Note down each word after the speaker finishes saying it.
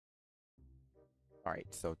Alright,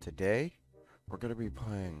 so today we're going to be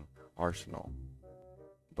playing Arsenal,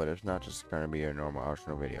 but it's not just going to be a normal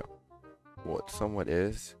Arsenal video. Well, it somewhat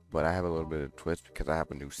is, but I have a little bit of a twist because I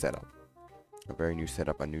have a new setup. A very new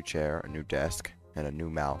setup, a new chair, a new desk, and a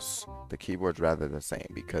new mouse. The keyboard's rather the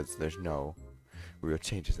same because there's no real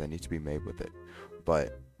changes that need to be made with it.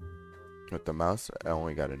 But with the mouse, I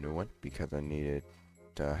only got a new one because I needed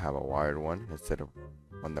to have a wired one instead of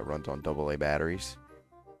one that runs on AA batteries.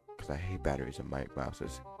 Because I hate batteries in my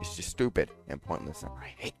mouses. It's just stupid and pointless. And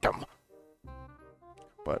I hate them.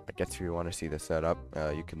 But I guess if you want to see the setup,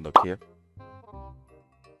 you can look here.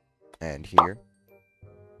 And here.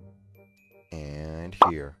 And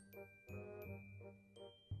here.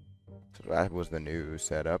 So that was the new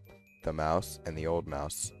setup. The mouse and the old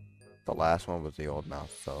mouse. The last one was the old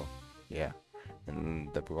mouse. So, yeah.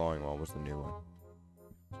 And the glowing one was the new one.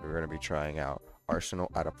 So we're going to be trying out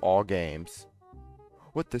Arsenal out of all games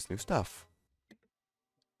with this new stuff.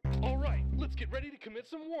 Alright, let's get ready to commit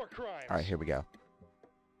some war crimes. Alright, here we go.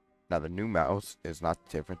 Now the new mouse is not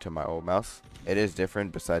different to my old mouse. It is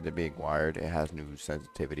different besides it being wired. It has new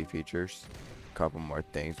sensitivity features. A couple more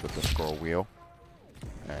things with the scroll wheel.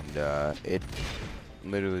 And it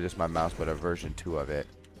literally just my mouse but a version 2 of it.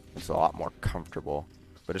 It's a lot more comfortable.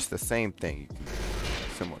 But it's the same thing. You can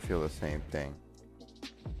somewhat feel the same thing.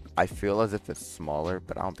 I feel as if it's smaller,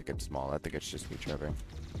 but I don't think it's small. I think it's just me tripping.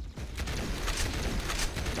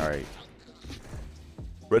 Alright.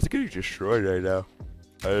 Red's getting destroyed right now.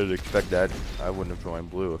 I didn't expect that. I wouldn't have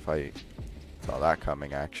joined blue if I saw that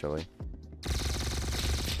coming, actually.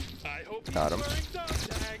 I hope Got him. he's wearing dog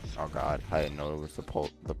tags. Oh god, I didn't know it was the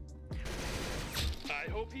I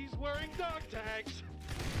hope he's wearing dog tags.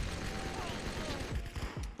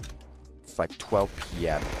 It's like 12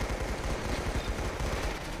 p.m.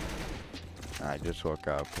 I just woke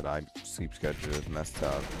up, but my sleep schedule is messed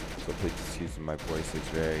up. So please excuse me, my voice is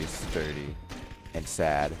very sturdy and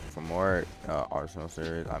sad. For more Arsenal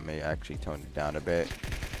series, I may actually tone it down a bit.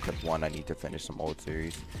 Because one, I need to finish some old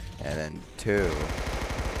series. And then two,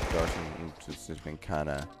 the Arsenal just has been kind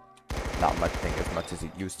of not much thing as much as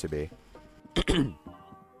it used to be. It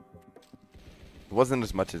wasn't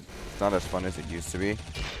as much as, it's not as fun as it used to be.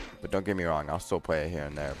 But don't get me wrong, I'll still play it here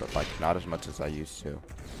and there. But like, not as much as I used to.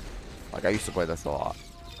 Like, I used to play this a lot.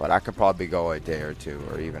 But I could probably go a day or two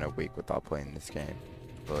or even a week without playing this game.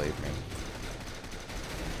 Believe me.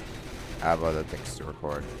 I have other things to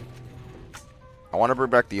record. I want to bring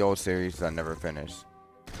back the old series I never finished.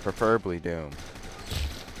 Preferably Doom.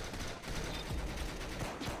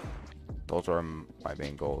 Those are my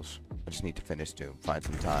main goals. I just need to finish Doom. Find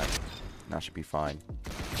some time. And that should be fine.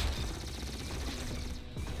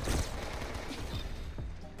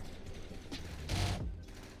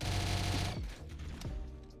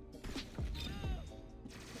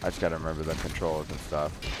 I just gotta remember the controls and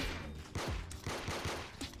stuff.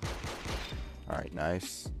 Alright,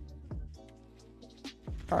 nice.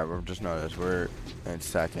 Alright, we've just noticed we're in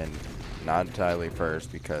second. Not entirely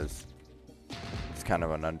first because it's kind of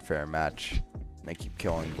an unfair match. They keep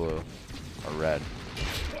killing blue or red.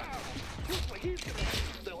 Wow, looks like he's gonna.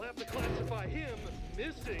 They'll have to classify him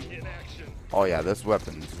missing in action. Oh yeah, this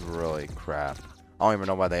weapon is really crap. I don't even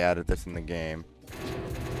know why they added this in the game.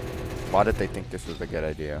 Why did they think this was a good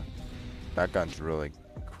idea? That gun's really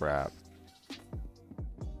crap.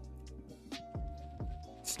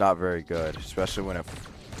 It's not very good, especially when it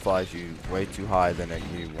flies you way too high than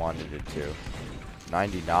you wanted it to.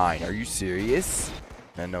 99, are you serious?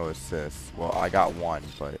 And no assist. Well, I got one,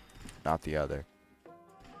 but not the other.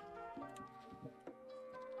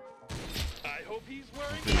 I hope he's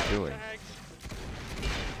wearing What's he dog doing? tags.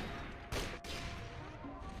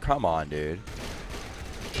 Come on, dude.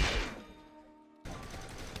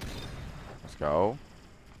 Let's go.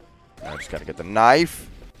 I just gotta get the knife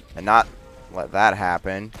and not let that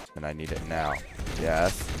happen. And I need it now.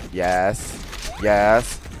 Yes. Yes.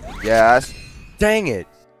 Yes. Yes. Dang it.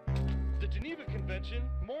 The Geneva Convention,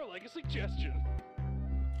 more like a suggestion.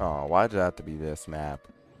 Oh, why did it have to be this map?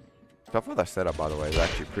 Stuff with our setup, by the way, is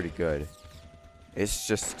actually pretty good. It's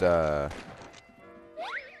just, I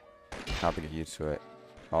have to get used to it.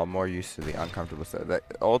 I'm more used to the uncomfortable setup. The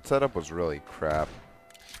old setup was really crap.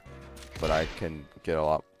 But I can get a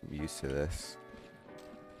lot used to this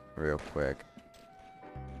real quick.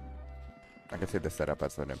 I can see the setup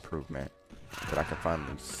as an improvement. But I can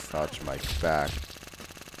finally touch my back.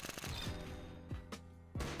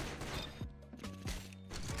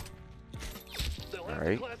 They'll have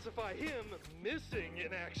Alright. to classify him missing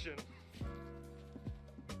in action.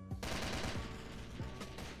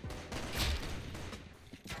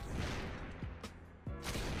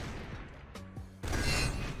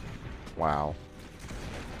 Wow.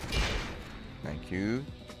 Thank you.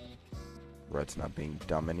 Red's not being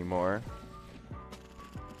dumb anymore.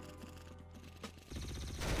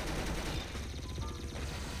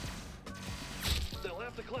 They'll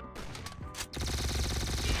have to clip.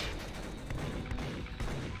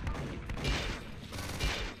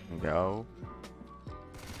 Go.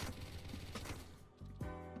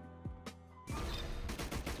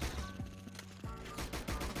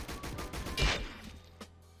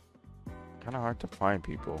 Kind of hard to find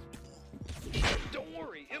people. Don't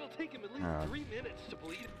worry, it'll take him at least 3 minutes to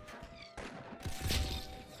bleed.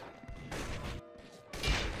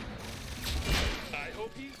 I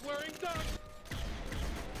hope he's wearing ducks.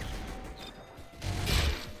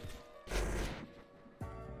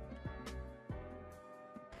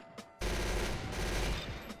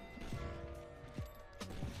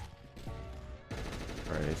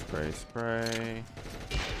 Spray, spray, spray.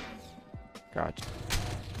 Gotcha.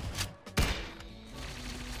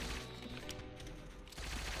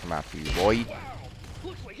 Come after you, boy. Wow,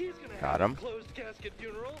 looks like he's gonna Got have him. a closed casket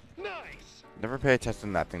funeral. Nice. Never pay attention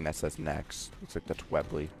to that thing that says next. Looks like that's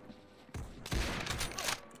Webley.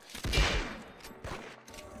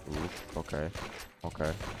 Ooh, okay.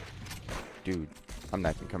 Okay. Dude, I'm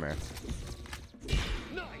Nathan. Come here.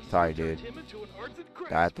 Nice. Sorry, Turned dude. him into an arts and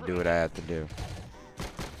crafts I have to do what I person. have to do.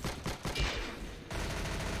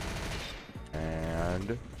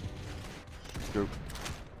 And scoop.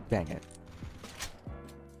 Dang it.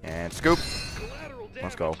 And scoop. Collateral damage,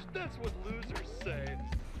 Let's go. That's what losers say.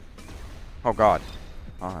 Oh god.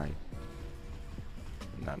 Hi.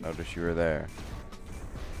 Did not notice you were there.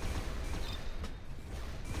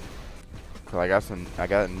 Cause I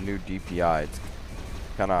got a new DPI. It's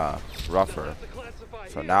kinda rougher. They'll have to classify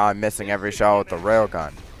So him now I'm missing every missing shot in with the action.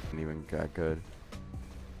 railgun. Didn't even get good.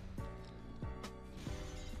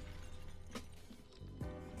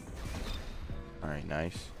 Alright,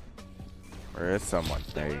 nice. Where is someone?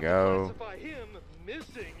 There you They'll have to go. classify him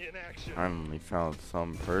missing in action. Finally found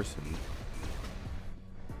some person.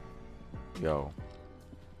 Yo.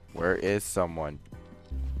 Where is someone?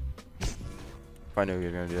 If I knew you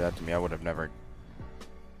were gonna do that to me, I would have never.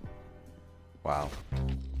 Wow.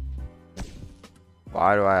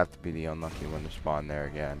 Why do I have to be the unlucky one to spawn there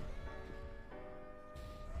again?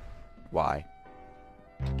 Why?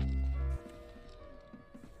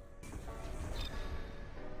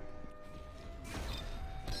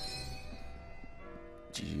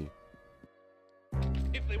 GG.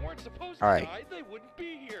 If they weren't supposed to Alright. die, they wouldn't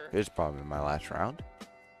be here. This is probably my last round.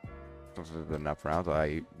 Since there's enough rounds,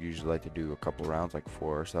 I usually like to do a couple rounds, like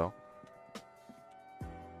 4 or so.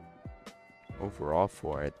 Overall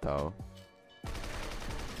for it, though.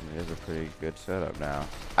 It is a pretty good setup now.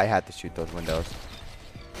 I had to shoot those windows.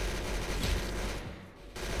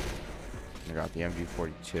 I got the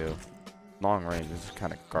MG42. Long range, this is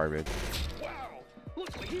kind of garbage. Wow,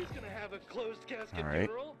 looks like he's gonna have a closed casket Alright.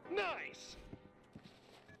 funeral. Nice.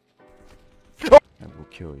 I will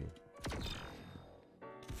kill you.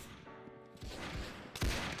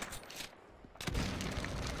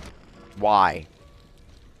 Why?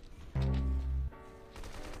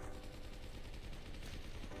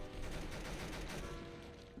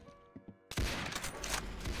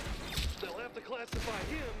 They'll have to classify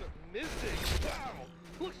him missing. Wow,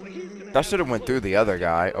 looks like he's gonna That have should have a went through closed the other casket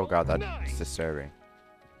guy. Oh funeral. god, that's Nice. disturbing.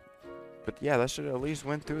 But yeah, that should have at least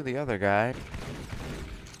went through the other guy.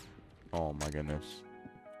 Oh my goodness.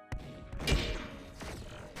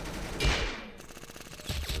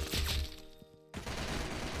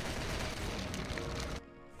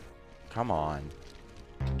 Come on.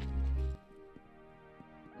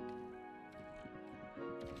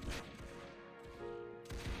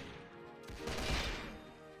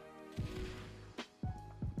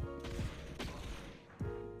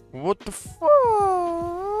 What the fuck?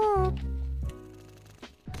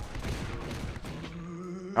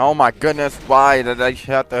 Oh my goodness, why did I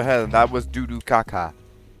hit the head? That was doo-doo caca.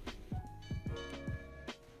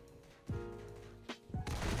 What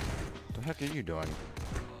the heck are you doing?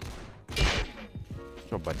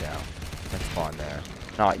 Go butt down. Let's spawn there.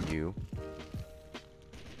 Not you.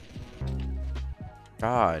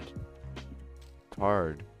 God. It's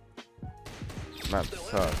hard. Map They'll have to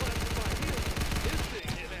sucks. classify him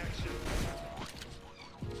missing in action.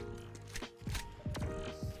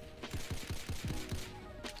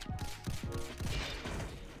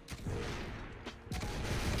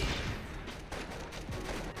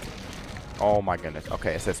 Oh my goodness.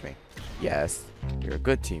 Okay, assist me. Yes. You're a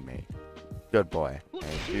good teammate. Good boy. Looks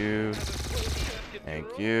like Thank he's you. gonna have a closed casket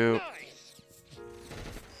Thank funeral. you. Nice.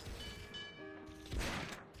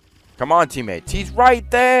 Come on, teammates. He's right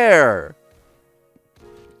there.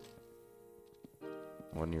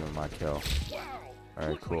 Wasn't even my kill. Wow.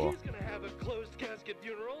 Alright, Looks cool. like he's gonna have a closed casket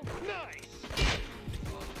funeral. Nice.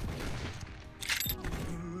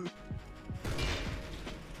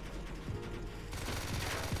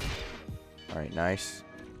 Alright, nice.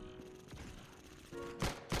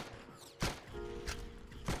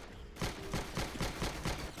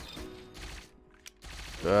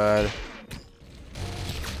 Good.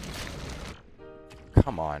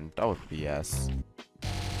 Come on, that was BS.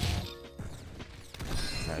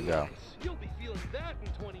 There we go. Nice. You'll be feeling that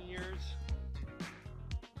in 20 years.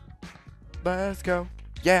 Let's go.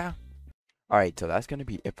 Yeah. Alright, so that's gonna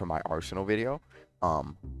be it for my Arsenal video.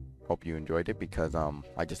 Hope you enjoyed it because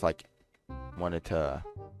I just like wanted to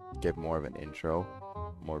give more of an intro,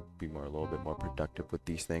 be a little bit more productive with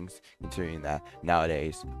these things, considering that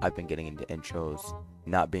nowadays I've been getting into intros,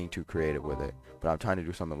 not being too creative with it, but I'm trying to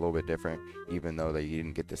do something a little bit different, even though that you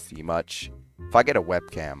didn't get to see much. If I get a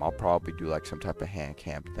webcam, I'll probably do like some type of hand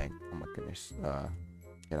cam thing. Oh my goodness,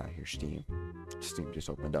 get out of here, Steam just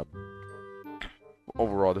opened up.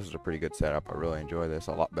 Overall, this is a pretty good setup. I really enjoy this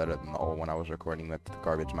a lot better than the old one I was recording with the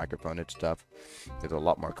garbage microphone and stuff. It's a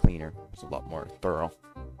lot more cleaner. It's a lot more thorough.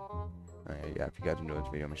 Yeah, if you guys enjoyed this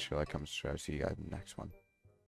video, make sure to like, comment, subscribe. See you guys in the next one.